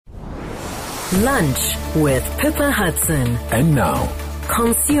Lunch with Pippa Hudson. And now,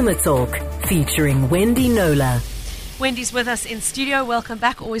 Consumer Talk featuring Wendy Knowler. Wendy's with us in studio. Welcome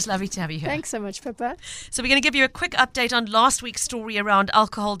back. Always lovely to have you here. Thanks so much, Pippa. So we're going to give you a quick update on last week's story around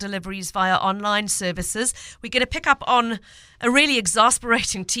alcohol deliveries via online services. We're going to pick up on a really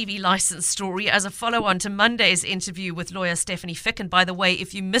exasperating TV license story as a follow-on to Monday's interview with lawyer Stephanie Fick. And by the way,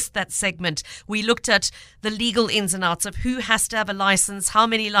 if you missed that segment, we looked at the legal ins and outs of who has to have a license, how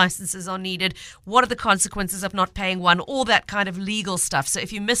many licenses are needed, what are the consequences of not paying one, all that kind of legal stuff. So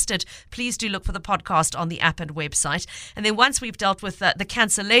if you missed it, please do look for the podcast on the app and website. And then once we've dealt with the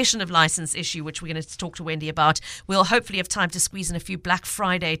cancellation of license issue, which we're going to talk to Wendy about, we'll hopefully have time to squeeze in a few Black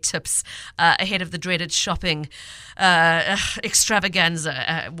Friday tips ahead of the dreaded shopping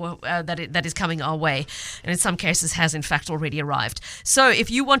extravaganza that is coming our way, and in some cases has in fact already arrived. So if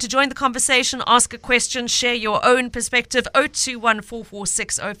you want to join the conversation, ask a question, share your own perspective,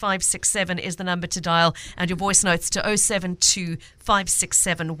 0214460567 is the number to dial, and your voice notes to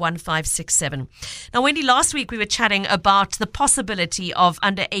 072-567-1567. Now, Wendy, last week we were chatting about the possibility of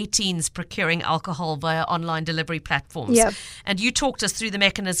under 18s procuring alcohol via online delivery platforms. Yep. And you talked us through the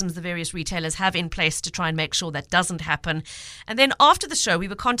mechanisms the various retailers have in place to try and make sure that doesn't happen. And then after the show, we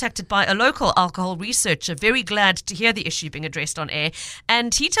were contacted by a local alcohol researcher, very glad to hear the issue being addressed on air.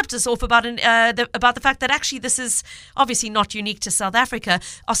 And he tipped us off about the fact that actually this is obviously not unique to South Africa.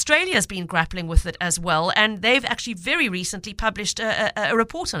 Australia's been grappling with it as well. And they've actually very recently published a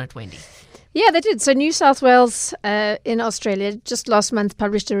report on it, Wendy. Yeah, they did. So New South Wales in Australia just last month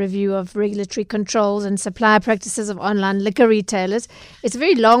published a review of regulatory controls and supply practices of online liquor retailers. It's a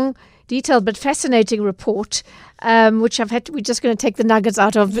very long, detailed but fascinating report, which we're just going to take the nuggets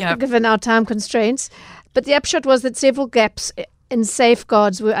out of, given our time constraints. But the upshot was that several gaps in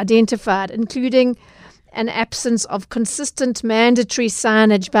safeguards were identified, including an absence of consistent mandatory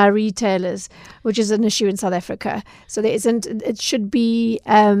signage by retailers, which is an issue in South Africa. So there isn't. It should be.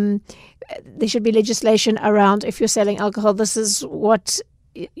 There should be legislation around if you're selling alcohol, this is what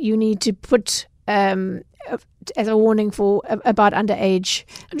you need to put as a warning for about underage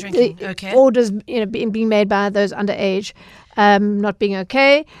drinking. Okay. Orders, being made by those underage, not being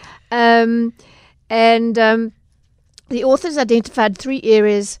okay, and the authors identified three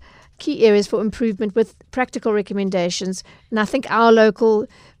key areas for improvement with practical recommendations, and I think our local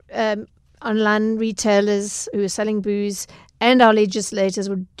online retailers who are selling booze and our legislators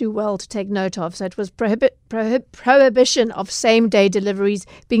would do well to take note of. So it was prohibition of same-day deliveries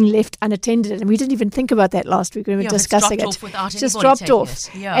being left unattended. And we didn't even think about that last week when we were discussing it. It's just dropped off.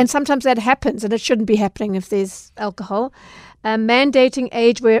 Yeah. And sometimes that happens, and it shouldn't be happening if there's alcohol. Mandating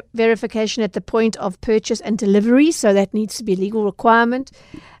age verification at the point of purchase and delivery. So that needs to be a legal requirement.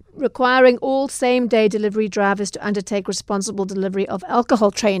 Requiring all same-day delivery drivers to undertake responsible delivery of alcohol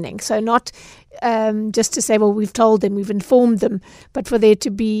training. So not just to say, well, we've told them, we've informed them, but for that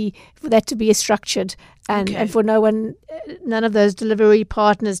to be structured and for none of those delivery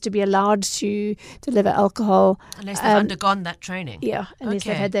partners to be allowed to deliver alcohol unless they've undergone that training. Yeah, unless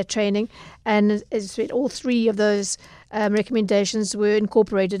they've had that training. And as I said, all three of those recommendations were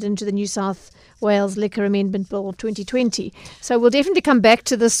incorporated into the New South Wales Liquor Amendment Bill of 2020. So we'll definitely come back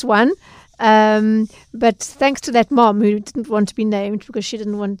to this one. But thanks to that mom who didn't want to be named because she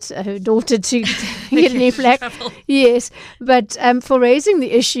didn't want her daughter to get any flack. Yes, but for raising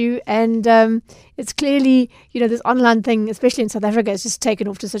the issue, and it's clearly, this online thing, especially in South Africa, is just taken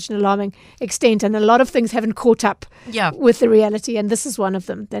off to such an alarming extent, and a lot of things haven't caught up with the reality, and this is one of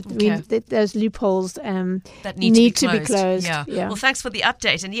them. Those loopholes that need to be closed. Yeah. Well, thanks for the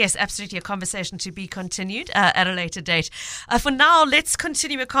update, and yes, absolutely a conversation to be continued at a later date. For now, let's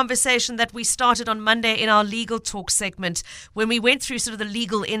continue a conversation that we started on Monday in our Legal Talk segment when we went through sort of the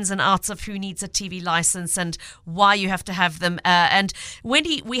legal ins and outs of who needs a TV license and why you have to have them. And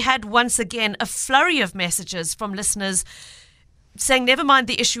Wendy, we had once again a flurry of messages from listeners saying, never mind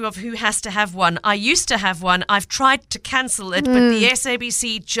the issue of who has to have one. I used to have one. I've tried to cancel it, but the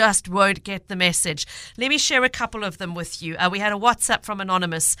SABC just won't get the message. Let me share a couple of them with you. We had a WhatsApp from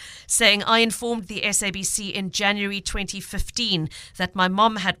Anonymous saying, I informed the SABC in January 2015 that my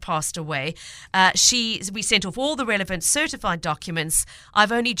mom had passed away. We sent off all the relevant certified documents.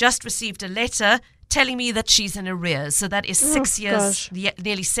 I've only just received a letter telling me that she's in arrears. So that is 6 years,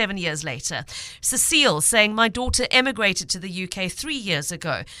 nearly 7 years later. Cecile saying, my daughter emigrated to the UK 3 years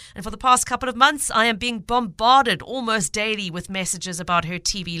ago. And for the past couple of months, I am being bombarded almost daily with messages about her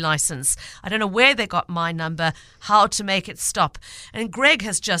TV license. I don't know where they got my number, how to make it stop. And Greg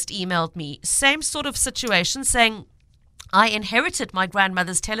has just emailed me, same sort of situation, saying, I inherited my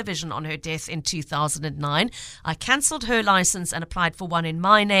grandmother's television on her death in 2009. I cancelled her license and applied for one in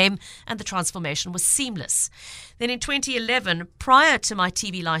my name, and the transformation was seamless. Then in 2011, prior to my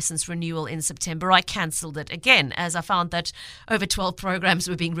TV license renewal in September, I cancelled it again, as I found that over 12 programs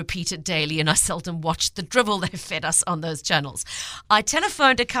were being repeated daily and I seldom watched the drivel they fed us on those channels. I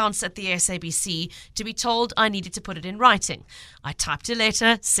telephoned accounts at the SABC to be told I needed to put it in writing. I typed a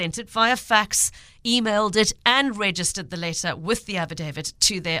letter, sent it via fax, emailed it and registered the letter with the affidavit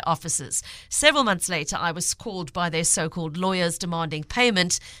to their offices. Several months later, I was called by their so-called lawyers demanding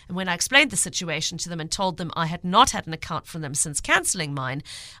payment, and when I explained the situation to them and told them I had not had an account from them since cancelling mine,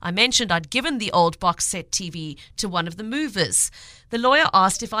 I mentioned I'd given the old box set TV to one of the movers. The lawyer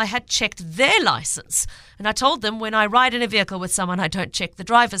asked if I had checked their license, and I told them when I ride in a vehicle with someone, I don't check the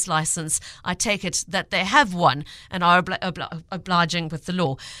driver's license. I take it that they have one and are obliging with the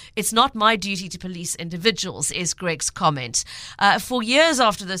law. It's not my duty to police individuals, is Greg's comment. For years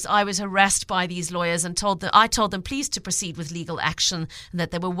after this, I was harassed by these lawyers and I told them please to proceed with legal action and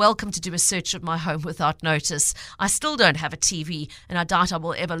that they were welcome to do a search of my home without notice. I still don't have a TV, and I doubt I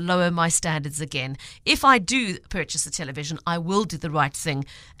will ever lower my standards again. If I do purchase a television, I will do the right thing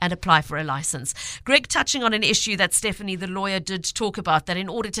and apply for a license. Greg touching on an issue that Stephanie, the lawyer, did talk about, that in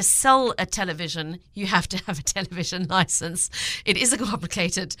order to sell a television, you have to have a television license. It is a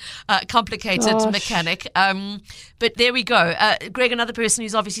complicated mechanic. But there we go. Greg, another person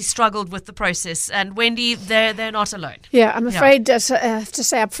who's obviously struggled with the process. And Wendy, they're not alone. Yeah, I'm afraid that I have to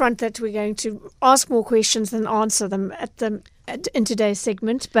say up front that we're going to ask more questions than answer them in today's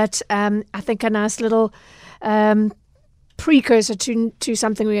segment. But I think a nice little precursor to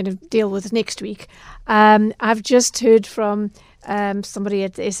something we're going to deal with next week. I've just heard from somebody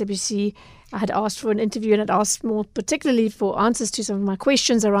at the SABC. I had asked for an interview and had asked more particularly for answers to some of my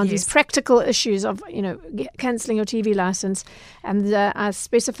questions around these practical issues of, cancelling your TV license. And I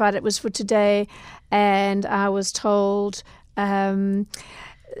specified it was for today, and I was told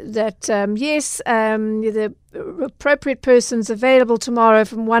that the appropriate person's available tomorrow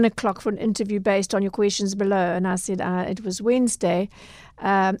from 1:00 for an interview based on your questions below. And I said it was Wednesday.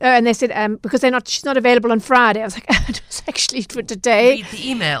 And they said because she's not available on Friday. I was like, it was actually for today. Read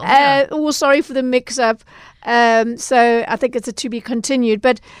the email. Sorry for the mix-up. So I think it's a to be continued.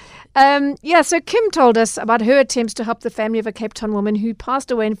 But so Kim told us about her attempts to help the family of a Cape Town woman who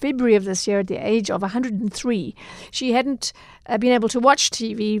passed away in February of this year at the age of 103. She hadn't been able to watch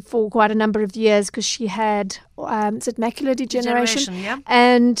TV for quite a number of years because she had macular degeneration.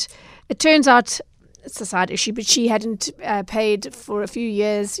 And it turns out it's a side issue, but she hadn't paid for a few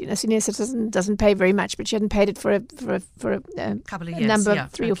years. Senior citizen doesn't pay very much, but she hadn't paid it for a couple of years, number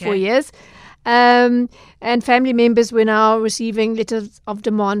of 3 or 4 years. And family members were now receiving letters of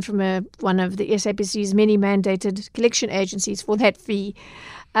demand from one of the SABC's many mandated collection agencies for that fee.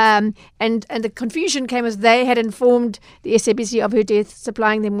 And the confusion came as they had informed the SABC of her death,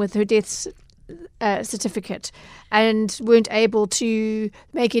 supplying them with her death certificate, and weren't able to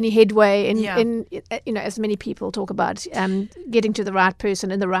make any headway in as many people talk about getting to the right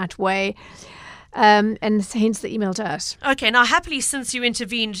person in the right way. And hence the email to us. Okay, now happily, since you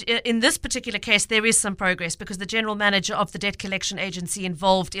intervened in this particular case, there is some progress because the general manager of the debt collection agency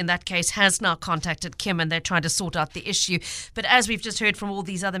involved in that case has now contacted Kim, and they're trying to sort out the issue. But as we've just heard from all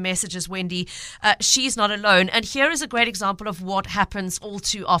these other messages, Wendy, she's not alone. And here is a great example of what happens all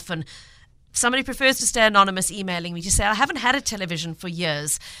too often. Somebody prefers to stay anonymous, emailing me to say, I haven't had a television for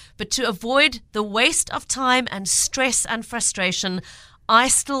years, but to avoid the waste of time and stress and frustration, I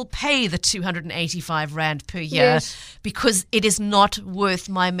still pay the 285 Rand per year because it is not worth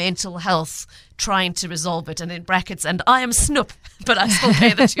my mental health trying to resolve it. And in brackets, and I am Snoop, but I still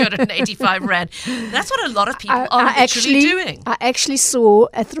pay the 285 Rand. That's what a lot of people are actually doing. I actually saw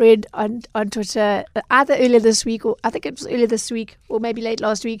a thread on Twitter either earlier this week, or I think it was earlier this week, or maybe late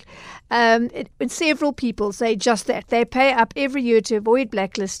last week. And several people say just that. They pay up every year to avoid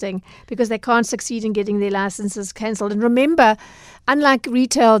blacklisting because they can't succeed in getting their licenses cancelled. And remember, unlike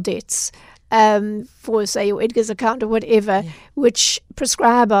retail debts, for, say, your Edgar's account or whatever, which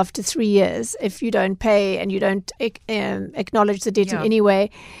prescribe after 3 years if you don't pay and you don't acknowledge the debt in any way,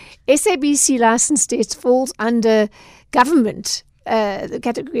 SABC license debt falls under government, the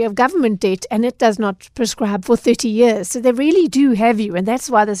category of government debt, and it does not prescribe for 30 years. So they really do have you, and that's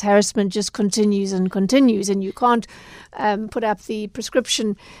why this harassment just continues, and you can't put up the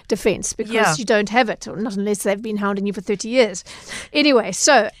prescription defense because you don't have it, or not unless they've been hounding you for 30 years. Anyway,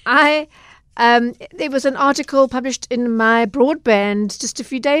 so I There was an article published in My Broadband just a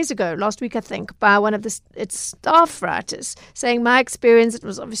few days ago, last week I think, by one of its staff writers, saying my experience, it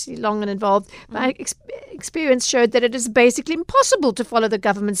was obviously long and involved, my experience showed that it is basically impossible to follow the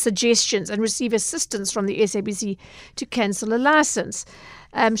government's suggestions and receive assistance from the SABC to cancel a license.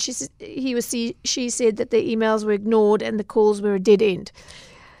 She said that the emails were ignored and the calls were a dead end.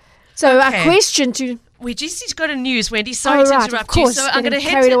 So Okay. a question to... We just need to go to news, Wendy. Sorry to interrupt you. So I'm going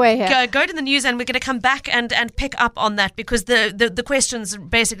to go to the news, and we're going to come back and pick up on that, because the questions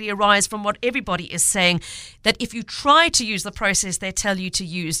basically arise from what everybody is saying, that if you try to use the process they tell you to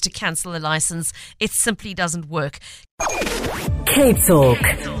use to cancel a license, it simply doesn't work. Cape Talk.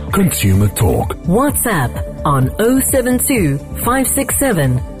 Consumer Talk. WhatsApp on 072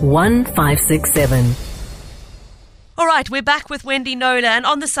 567 1567. All right, we're back with Wendy Knowler, and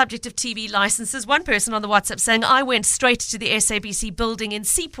on the subject of TV licenses, one person on the WhatsApp saying, I went straight to the SABC building in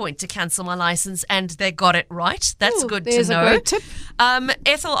Sea Point to cancel my license and they got it right. That's good to know. There's a great tip.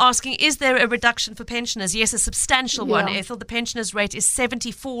 Ethel asking, is there a reduction for pensioners? Yes, a substantial one, Yeah. Ethel. The pensioners rate is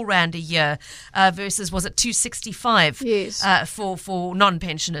 74 Rand a year versus, was it 265 Yes. for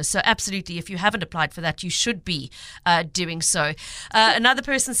non-pensioners. So absolutely, if you haven't applied for that, you should be doing so. Another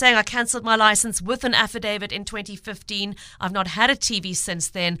person saying, I cancelled my license with an affidavit in 2015. I've not had a TV since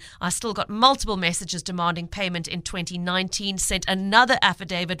then. I still got multiple messages demanding payment in 2019. Sent another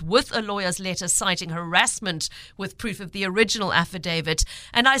affidavit with a lawyer's letter citing harassment with proof of the original affidavit.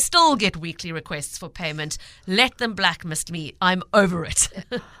 And I still get weekly requests for payment. Let them blacklist me. I'm over it.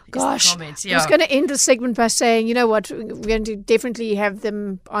 Gosh, Comment, I was going to end the segment by saying, you know what, we're going to definitely have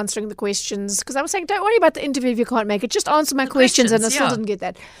them answering the questions, because I was saying, don't worry about the interview if you can't make it, just answer my questions, and I still didn't get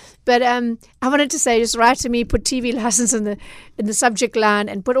that. But I wanted to say, just write to me, put TV license in the subject line,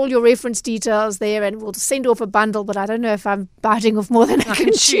 and put all your reference details there, and we'll send off a bundle. But I don't know if I'm biting off more than I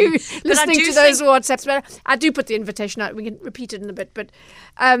can chew listening to those WhatsApps. But I do put the invitation out. We can repeat it in a bit. But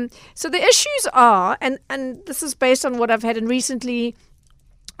so the issues are, and this is based on what I've had in recently,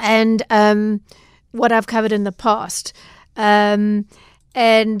 and what I've covered in the past. So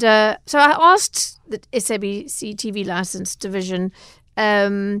I asked the SABC TV license division,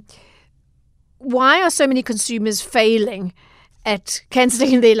 why are so many consumers failing at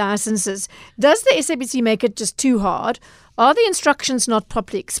cancelling their licenses? Does the SABC make it just too hard? Are the instructions not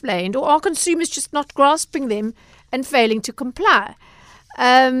properly explained? Or are consumers just not grasping them and failing to comply?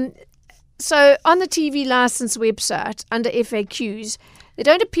 So on the TV license website, under FAQs, there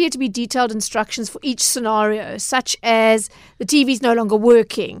don't appear to be detailed instructions for each scenario, such as the TV's no longer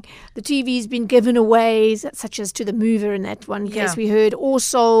working, the TV's been given away, such as to the mover in that one case we heard, or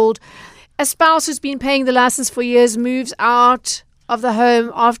sold. A spouse who's been paying the license for years moves out of the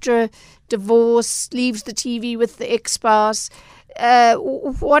home after a divorce, leaves the TV with the ex-spouse.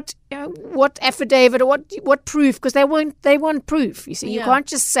 What affidavit or what proof? Because they want proof. You see, you can't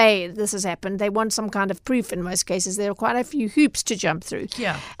just say this has happened. They want some kind of proof. In most cases, there are quite a few hoops to jump through.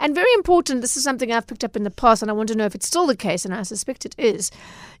 Yeah, and very important. This is something I've picked up in the past, and I want to know if it's still the case, and I suspect it is.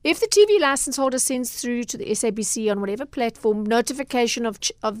 If the TV license holder sends through to the SABC on whatever platform notification of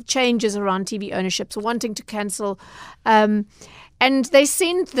changes around TV ownerships or wanting to cancel, and they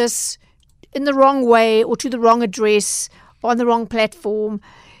send this in the wrong way or to the wrong address, on the wrong platform,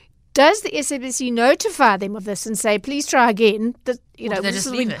 does the SABC notify them of this and say, please try again? Or do they just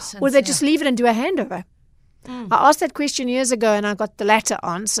leave it? Or they just leave it and do a handover? I asked that question years ago and I got the latter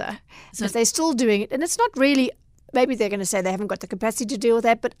answer. So they're still doing it. And it's not really, maybe they're going to say they haven't got the capacity to deal with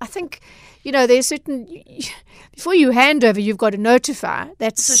that, but I think, there's certain, before you hand over, you've got to notify.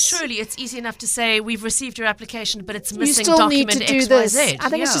 So surely it's easy enough to say, we've received your application, but it's you missing still document need to do X, this. Y, Z. I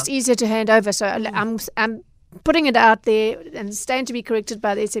think it's just easier to hand over. So I'm putting it out there and stand to be corrected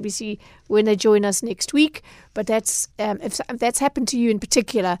by the SABC when they join us next week. But that's if that's happened to you in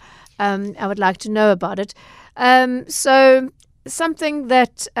particular, I would like to know about it. So something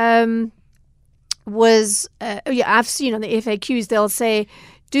that was I've seen on the FAQs, they'll say,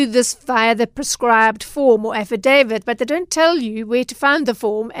 do this via the prescribed form or affidavit, but they don't tell you where to find the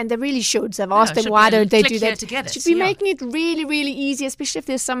form, and they really should. So I've asked them, why don't they do that? Should be making it really, really easy, especially if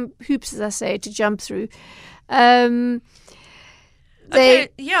there's some hoops, as I say, to jump through. They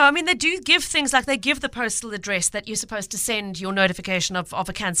do give things like they give the postal address that you're supposed to send your notification of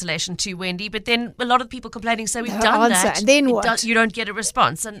a cancellation to, Wendy, but then a lot of people complaining say we've done that. And then what? You don't get a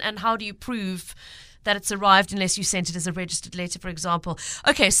response. And how do you prove that it's arrived unless you sent it as a registered letter, for example?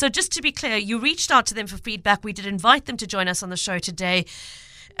 Okay, so just to be clear, you reached out to them for feedback. We did invite them to join us on the show today.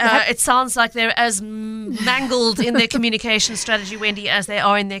 It sounds like they're as mangled in their communication strategy, Wendy, as they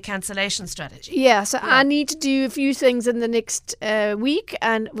are in their cancellation strategy. Yeah, so I need to do a few things in the next week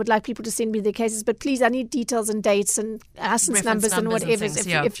and would like people to send me their cases. But please, I need details and dates and license numbers and whatever.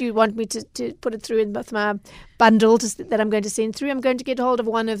 If you want me to put it through in with my bundle that I'm going to send through, I'm going to get hold of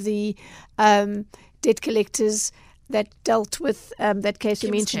one of the debt collectors that dealt with that case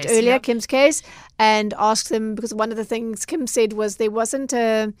we mentioned earlier, Kim's case, and ask them, because one of the things Kim said was there wasn't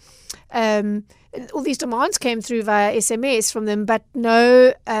all these demands came through via SMS from them, but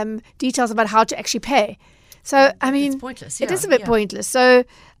no details about how to actually pay. So, I mean, it's pointless. It is a bit pointless. So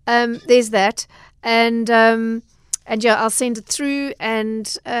there's that. And I'll send it through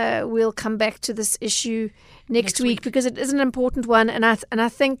and we'll come back to this issue next week because it is an important one. And I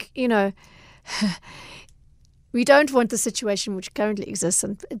think, we don't want the situation which currently exists,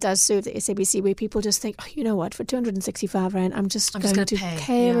 and it does serve the SABC, where people just think, oh, you know what, for 265 Rand, I'm just going to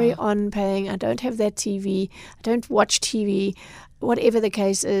carry on paying. I don't have that TV. I don't watch TV, whatever the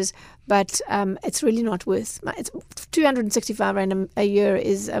case is. But it's really not worth. It's 265 Rand a year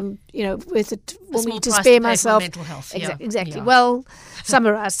is worth it for me to spare myself. Mental health. Exactly. Yeah. Well,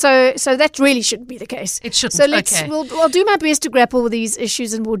 summarised. So that really shouldn't be the case. It shouldn't. So we'll do my best to grapple with these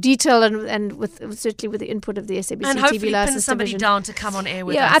issues in more detail and certainly with the input of the SABC and TV hopefully license pin somebody division down to come on air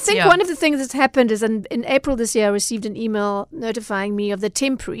with us. I think one of the things that's happened is in April this year, I received an email notifying me of the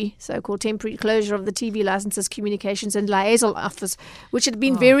so-called temporary closure of the TV licenses, communications and liaison office, which had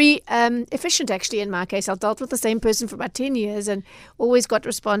been very efficient actually in my case. I've dealt with the same person for about 10 years and always got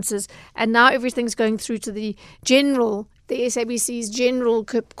responses. And now everything's going through to the SABC's general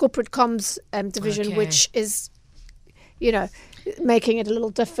corporate comms division, which is, making it a little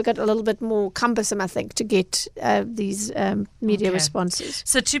difficult, a little bit more cumbersome, I think, to get these media responses.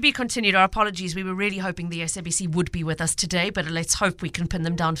 So to be continued, our apologies. We were really hoping the SABC would be with us today, but let's hope we can pin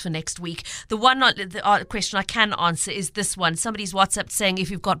them down for next week. The question I can answer is this one. Somebody's WhatsApp saying,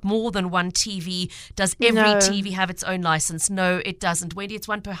 if you've got more than one TV, does every TV have its own license? No, it doesn't. Wendy, it's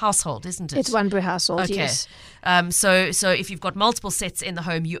one per household, isn't it? It's one per household, yes. So if you've got multiple sets in the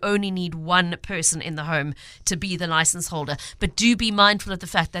home, you only need one person in the home to be the license holder. But do be mindful of the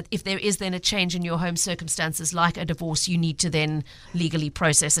fact that if there is then a change in your home circumstances, like a divorce, you need to then legally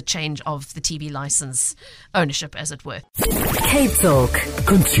process a change of the TV license ownership, as it were. Cape Talk.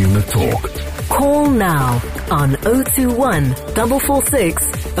 Consumer Talk. Call now on 021 446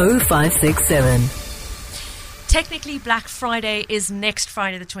 0567. Technically, Black Friday is next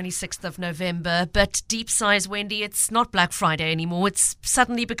Friday, the 26th of November, but deep sighs, Wendy, it's not Black Friday anymore. It's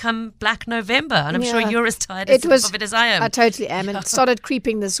suddenly become Black November, and I'm sure you're as tired of it as I am. I totally am, and it started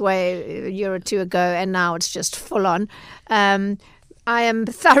creeping this way a year or two ago, and now it's just full on. I am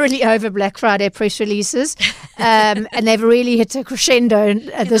thoroughly over Black Friday press releases, and they've really hit a crescendo this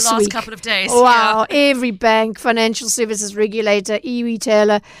week. The last couple of days. Wow. Yeah. Every bank, financial services regulator,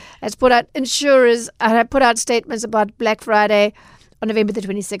 e-retailer has put out, insurers have put out statements about Black Friday on November the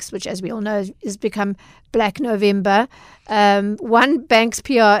 26th, which, as we all know, has become Black November. One bank's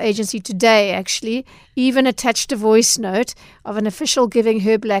PR agency today actually even attached a voice note of an official giving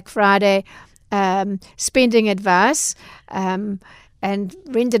her Black Friday spending advice, and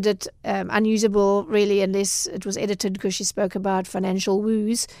rendered it unusable, really, unless it was edited, because she spoke about financial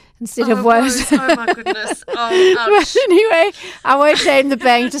woes instead of woes. Oh, my goodness. Oh, ouch. But anyway, I won't name the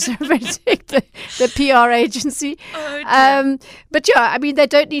bank to protect the PR agency. Oh, but yeah, I mean, they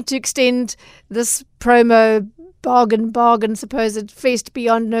don't need to extend this promo bargain supposed feast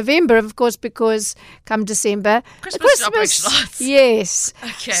beyond November, of course, because come December, Christmas. Yes.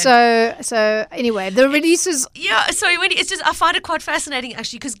 Okay. So anyway, the releases. Sorry, Wendy. It's just I find it quite fascinating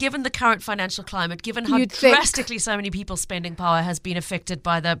actually, because given the current financial climate, given how drastically so many people's spending power has been affected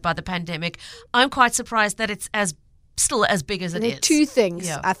by the pandemic, I'm quite surprised that it's still as big as it is. There are two things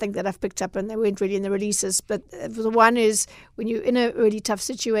I think that I've picked up, and they weren't really in the releases. But the one is, when you're in a really tough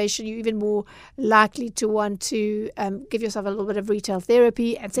situation, you're even more likely to want to give yourself a little bit of retail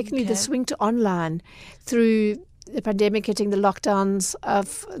therapy. And secondly, the swing to online through the pandemic hitting the lockdowns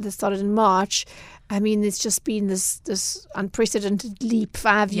that started in March. I mean, there's just been this unprecedented leap,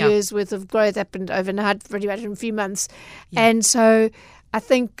 5 years worth of growth happened overnight, pretty much in a few months. Yeah. And so I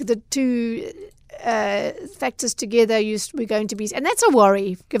think the two factors together we're going to be, and that's a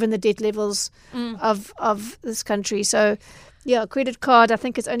worry given the debt levels of this country. So credit card, I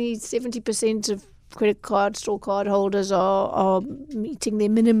think it's only 70% of credit card store card holders are meeting their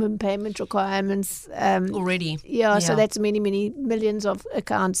minimum payment requirements already. So that's many millions of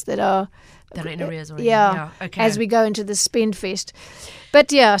accounts that are in arrears already. As we go into the spend fest. But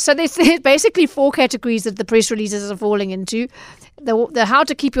so there's basically four categories that the press releases are falling into. the how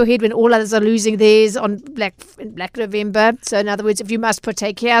to keep your head when all others are losing theirs on Black November. So in other words, if you must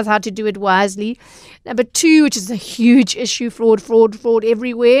partake, here's how to do it wisely. Number 2, which is a huge issue, fraud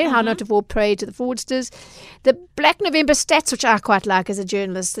everywhere, how not to fall prey to the fraudsters. The Black November stats, which I quite like as a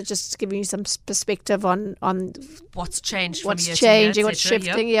journalist, that just giving you some perspective on what's changed, what's from year changing, to year, what's et cetera,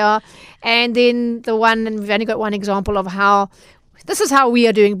 shifting, yeah. And then the one, and we've only got one example of how this is how we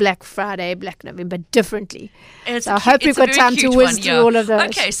are doing Black Friday, Black November differently. So I hope we've got time to whiz through all of those.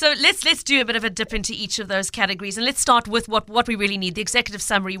 Okay, so let's do a bit of a dip into each of those categories, and let's start with what we really need, the executive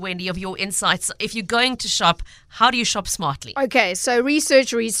summary, Wendy, of your insights. If you're going to shop, how do you shop smartly? Okay, so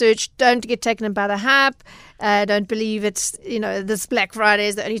research. Don't get taken by the hype. Don't believe it's, this Black Friday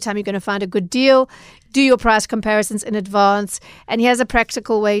is the only time you're going to find a good deal. Do your price comparisons in advance. And here's a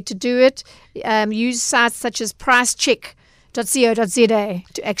practical way to do it. Use sites such as PriceCheck.co.za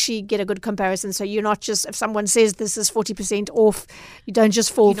to actually get a good comparison. So you're not just, if someone says this is 40% off, you don't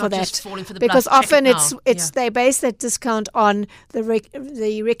just fall for that. Just falling for the because bluff. often they base that discount on the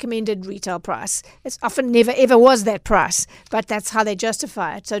recommended retail price. It's often never ever was that price, but that's how they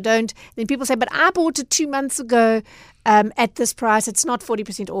justify it. So then people say, but I bought it 2 months ago at this price, it's not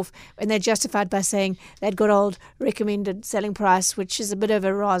 40% off, and they're justified by saying that good old recommended selling price, which is a bit of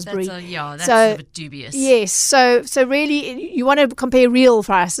a raspberry. That's a bit dubious. Yes, so really you want to compare real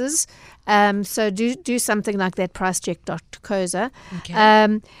prices. So do something like that, PriceCheck.co.za.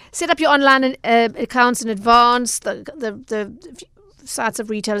 Okay. Set up your online accounts in advance. The sites of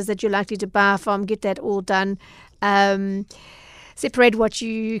retailers that you're likely to buy from, get that all done. Separate what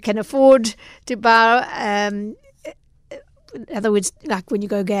you can afford to buy. In other words, like when you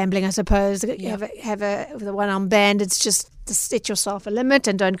go gambling, I suppose, you have the one-arm band. It's just to set yourself a limit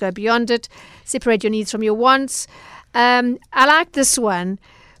and don't go beyond it. Separate your needs from your wants. I like this one.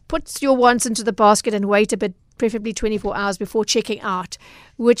 Put your wants into the basket and wait a bit, preferably 24 hours before checking out,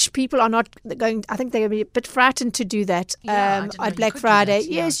 which people are not going. I think they're going to be a bit frightened to do that at Black Friday.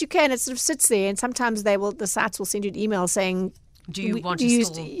 Yes, you can. It sort of sits there, and sometimes the sites will send you an email saying, do you want to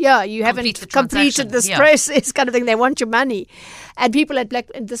you haven't completed this process, kind of thing. They want your money. And people at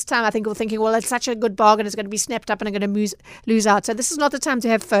this time, I think, were thinking, well, it's such a good bargain, it's going to be snapped up and I'm going to lose out. So this is not the time to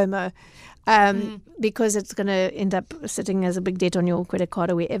have FOMO because it's going to end up sitting as a big debt on your credit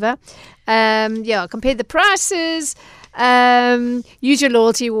card or wherever. Compare the prices. Use your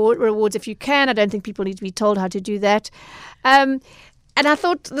loyalty rewards if you can. I don't think people need to be told how to do that. And I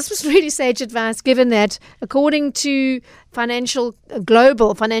thought this was really sage advice, given that according to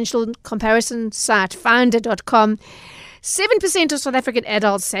global financial comparison site, Finder.com, 7% of South African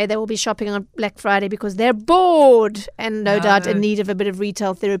adults say they will be shopping on Black Friday because they're bored and no doubt in need of a bit of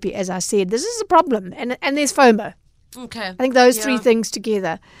retail therapy, as I said. This is a problem. And there's FOMO. Okay. I think those three things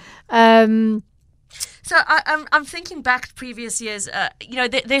together. So I'm thinking back to previous years.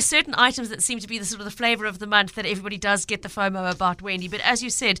 There's certain items that seem to be the sort of the flavour of the month that everybody does get the FOMO about, Wendy. But as you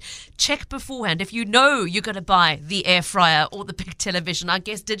said, check beforehand. If you know you're going to buy the air fryer or the big television, I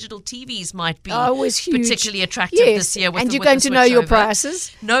guess digital TVs might be particularly attractive this year. And you're going to know your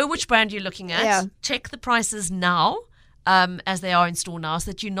prices. Know which brand you're looking at. Yeah. Check the prices now. As they are in store now,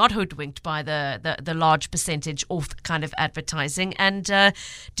 so that you're not hoodwinked by the large percentage off kind of advertising, and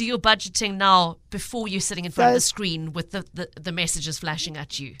do your budgeting now before you're sitting in front of the screen with the messages flashing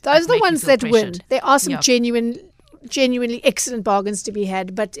at you. Those are the ones that win. There are some genuinely excellent bargains to be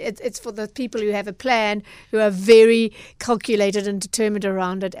had, but it's for the people who have a plan, who are very calculated and determined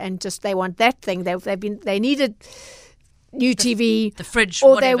around it, and just they want that thing. They needed new TV, the fridge,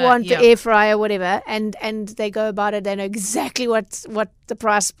 or whatever, they want the air fryer, whatever, and they go about it. They know exactly what the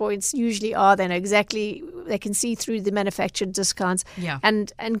price points usually are. They know exactly. They can see through the manufactured discounts. Yeah.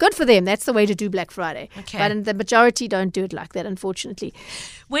 And good for them. That's the way to do Black Friday. Okay. But the majority don't do it like that, unfortunately.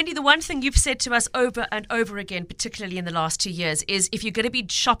 Wendy, the one thing you've said to us over and over again, particularly in the last 2 years, is if you're going to be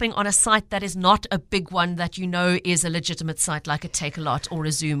shopping on a site that is not a big one that you know is a legitimate site like a Takealot or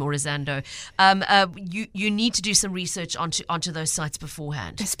a Zoom or a Zando, you need to do some research onto those sites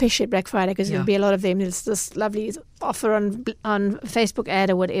beforehand. Especially Black Friday, because there'll be a lot of them. There's this lovely offer on Facebook ad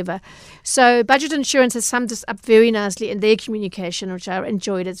or whatever. So Budget Insurance has summed this up very nicely in their communication, which I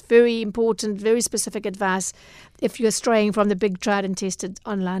enjoyed. It's very important, very specific advice if you're straying from the big tried and tested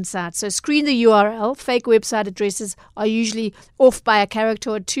online sites. So screen the URL. Fake website addresses are usually off by a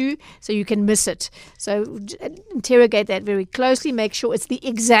character or two, so you can miss it. So interrogate that very closely. Make sure it's the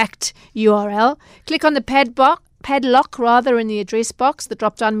exact URL. Click on the padlock rather in the address box. The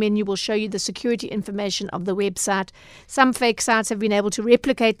drop-down menu will show you the security information of the website. Some fake sites have been able to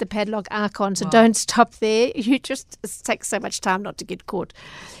replicate the padlock icon, so don't stop there. It takes so much time not to get caught.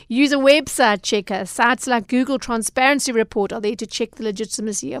 Use a website checker. Sites like Google Transparency Report are there to check the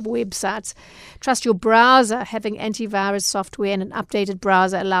legitimacy of websites. Trust your browser. Having antivirus software and an updated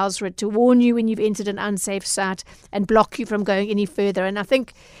browser allows for it to warn you when you've entered an unsafe site and block you from going any further. And I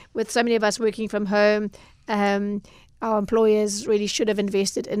think with so many of us working from home, our employers really should have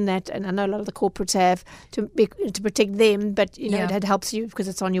invested in that, and I know a lot of the corporates have to protect them. But it helps you because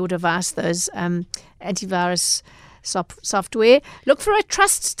it's on your device. Those antivirus software. Look for a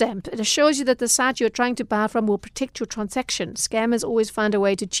trust stamp. It assures you that the site you're trying to buy from will protect your transaction. Scammers always find a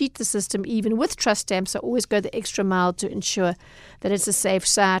way to cheat the system, even with trust stamps. So always go the extra mile to ensure that it's a safe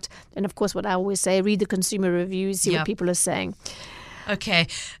site. And of course, what I always say: read the consumer reviews, see what people are saying. Okay. A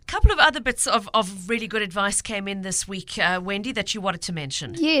couple of other bits of really good advice came in this week, Wendy, that you wanted to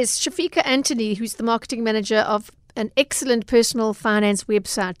mention. Yes, Shafika Anthony, who's the marketing manager of an excellent personal finance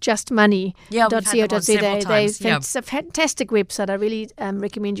website, justmoney.co.za. It's a fantastic website. I really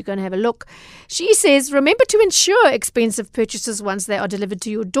recommend you go and have a look. She says, remember to insure expensive purchases once they are delivered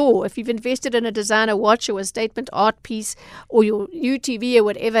to your door. If you've invested in a designer watch or a statement art piece or your new TV or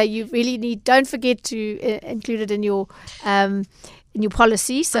whatever, you really don't forget to include it in your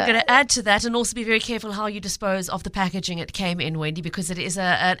policy. So I'm going to add to that and also be very careful how you dispose of the packaging it came in, Wendy, because it is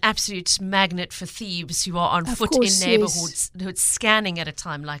an absolute magnet for thieves who are on foot in neighborhoods scanning at a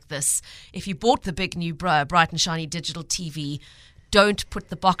time like this. If you bought the big new bright and shiny digital TV, don't put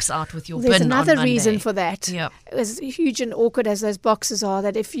the box out with your bin on Monday. There's another reason for that. Yep. As huge and awkward as those boxes are,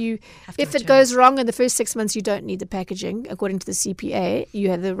 that if it goes wrong in the first 6 months, you don't need the packaging. According to the CPA, you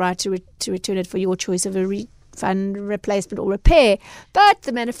have the right to return it for your choice of a refund, replacement or repair. But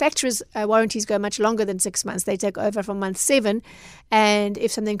the manufacturer's warranties go much longer than 6 months. They take over from month 7. And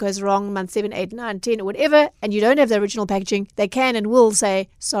if something goes wrong, month 7, 8, 9, 10 or whatever, and you don't have the original packaging, they can and will say,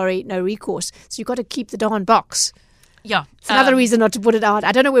 sorry, no recourse. So you've got to keep the darn box. Yeah. It's another reason not to put it out.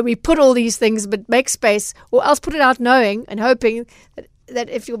 I don't know where we put all these things, but make space, or else put it out knowing and hoping that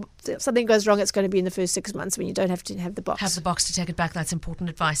if something goes wrong, it's going to be in the first 6 months when you don't have to have the box. Have the box to take it back. That's important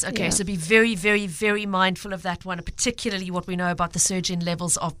advice. Okay, so be very, very, very mindful of that one, particularly what we know about the surge in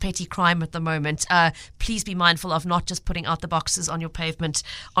levels of petty crime at the moment. Please be mindful of not just putting out the boxes on your pavement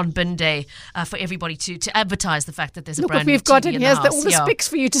on bin day for everybody to advertise the fact that there's a brand new TV in the house. Look what we've got, and here's all the specs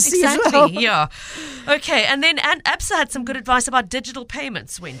for you to see as well. Yeah. Okay, and then ABSA had some good advice about digital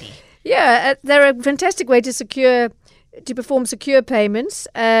payments, Wendy. Yeah, they're a fantastic way to perform secure payments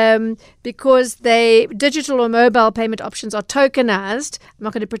because digital or mobile payment options are tokenized. I'm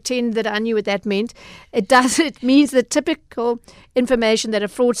not going to pretend that I knew what that meant. It means the typical information that a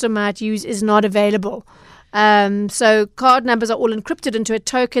fraudster might use is not available. So card numbers are all encrypted into a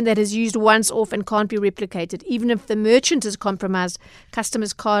token that is used once off and can't be replicated. Even if the merchant is compromised,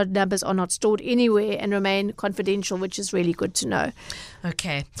 customers' card numbers are not stored anywhere and remain confidential, which is really good to know.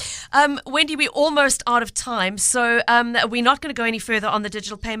 Okay. Wendy, we're almost out of time, so we're not going to go any further on the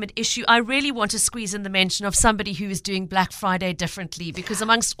digital payment issue. I really want to squeeze in the mention of somebody who is doing Black Friday differently, because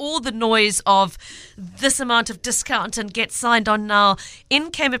amongst all the noise of this amount of discount and get signed on now,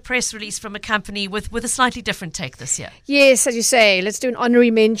 in came a press release from a company with a slightly different take this year. Yes, as you say, let's do an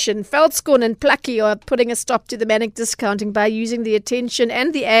honorary mention. Veldskon and Plucky are putting a stop to the manic discounting by using the attention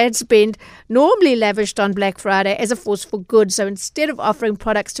and the ad spend normally lavished on Black Friday as a force for good. So instead of offering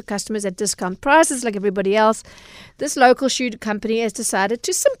products to customers at discount prices like everybody else, this local shoe company has decided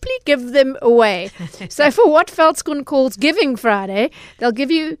to simply give them away. So for what Veldskon calls Giving Friday, they'll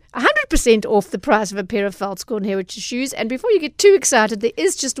give you 100% off the price of a pair of Veldskon heritage shoes. And before you get too excited, there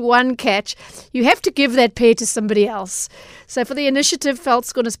is just one catch. You have to give that pair to somebody else. So for the initiative,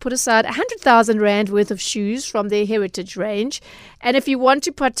 Veldskon has put aside 100,000 Rand worth of shoes from their heritage range. And if you want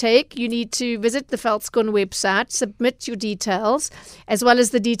to partake, you need to visit the Veldskon website, submit your details, as well as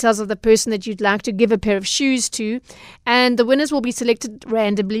the details of the person that you'd like to give a pair of shoes to. And the winners will be selected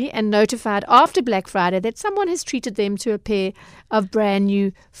randomly and notified after Black Friday that someone has treated them to a pair of brand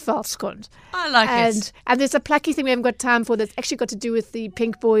new Veldskon. I like it. And there's a Plucky thing we haven't got time for that's actually got to do with the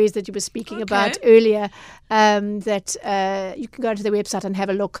Pink Boys that you were speaking about earlier, that you can go to the website and have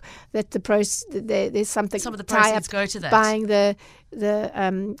a look. That there's something. Some of the proceeds go to that. Buying the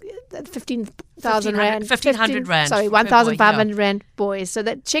 15 1,000 rand. 1,500 rand. Sorry, for per boy, 1,500 rand boys. So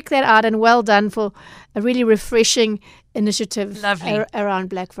check that out, and well done for a really refreshing initiative around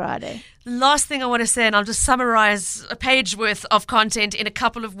Black Friday. Last thing I want to say, and I'll just summarize a page worth of content in a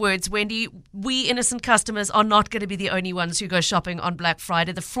couple of words. Wendy, we innocent customers are not going to be the only ones who go shopping on Black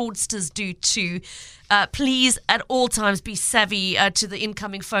Friday. The fraudsters do too. Please, at all times, be savvy to the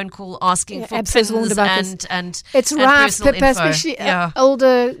incoming phone call asking for pins and it's and rough, personal info. Especially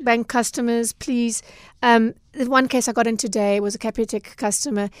older bank customers. Please. The one case I got in today was a Capitec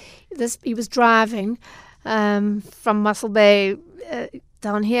customer. He was driving from Muscle Bay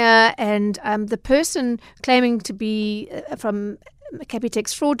down here, and the person claiming to be from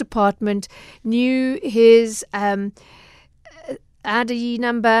Capitec's fraud department knew his ID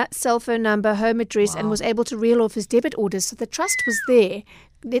number, cell phone number, home address, and was able to reel off his debit orders. So the trust was there.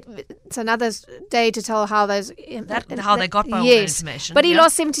 It's another day to tell how those how they got by all that information. But he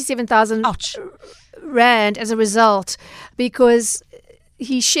lost 77,000 rand as a result, because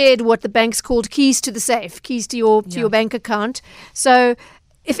he shared what the banks called keys to the safe, keys to your bank account. So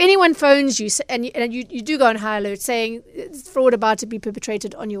if anyone phones you and you do go on high alert saying it's fraud about to be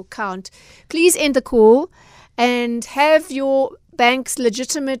perpetrated on your account, please end the call and have your bank's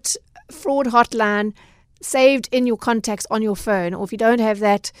legitimate fraud hotline saved in your contacts on your phone. Or if you don't have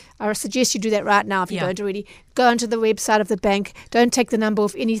that, I suggest you do that right now if you don't already. Go onto the website of the bank. Don't take the number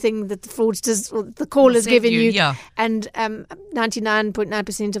of anything that the fraudsters or the caller's given you. And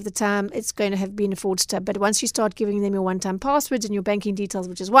 99.9% of the time, it's going to have been a fraudster. But once you start giving them your one-time passwords and your banking details,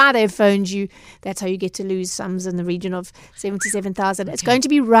 which is why they've phoned you, that's how you get to lose sums in the region of 77,000. It's going to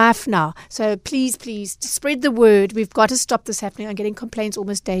be rife now. So please, spread the word. We've got to stop this happening. I'm getting complaints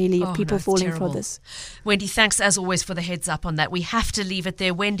almost daily of people falling for this. Wendy, thanks as always for the heads up on that. We have to leave it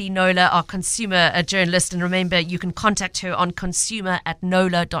there. Wendy Knowler, our consumer journalist, and remember, you can contact her on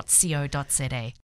consumer@knowler.co.za.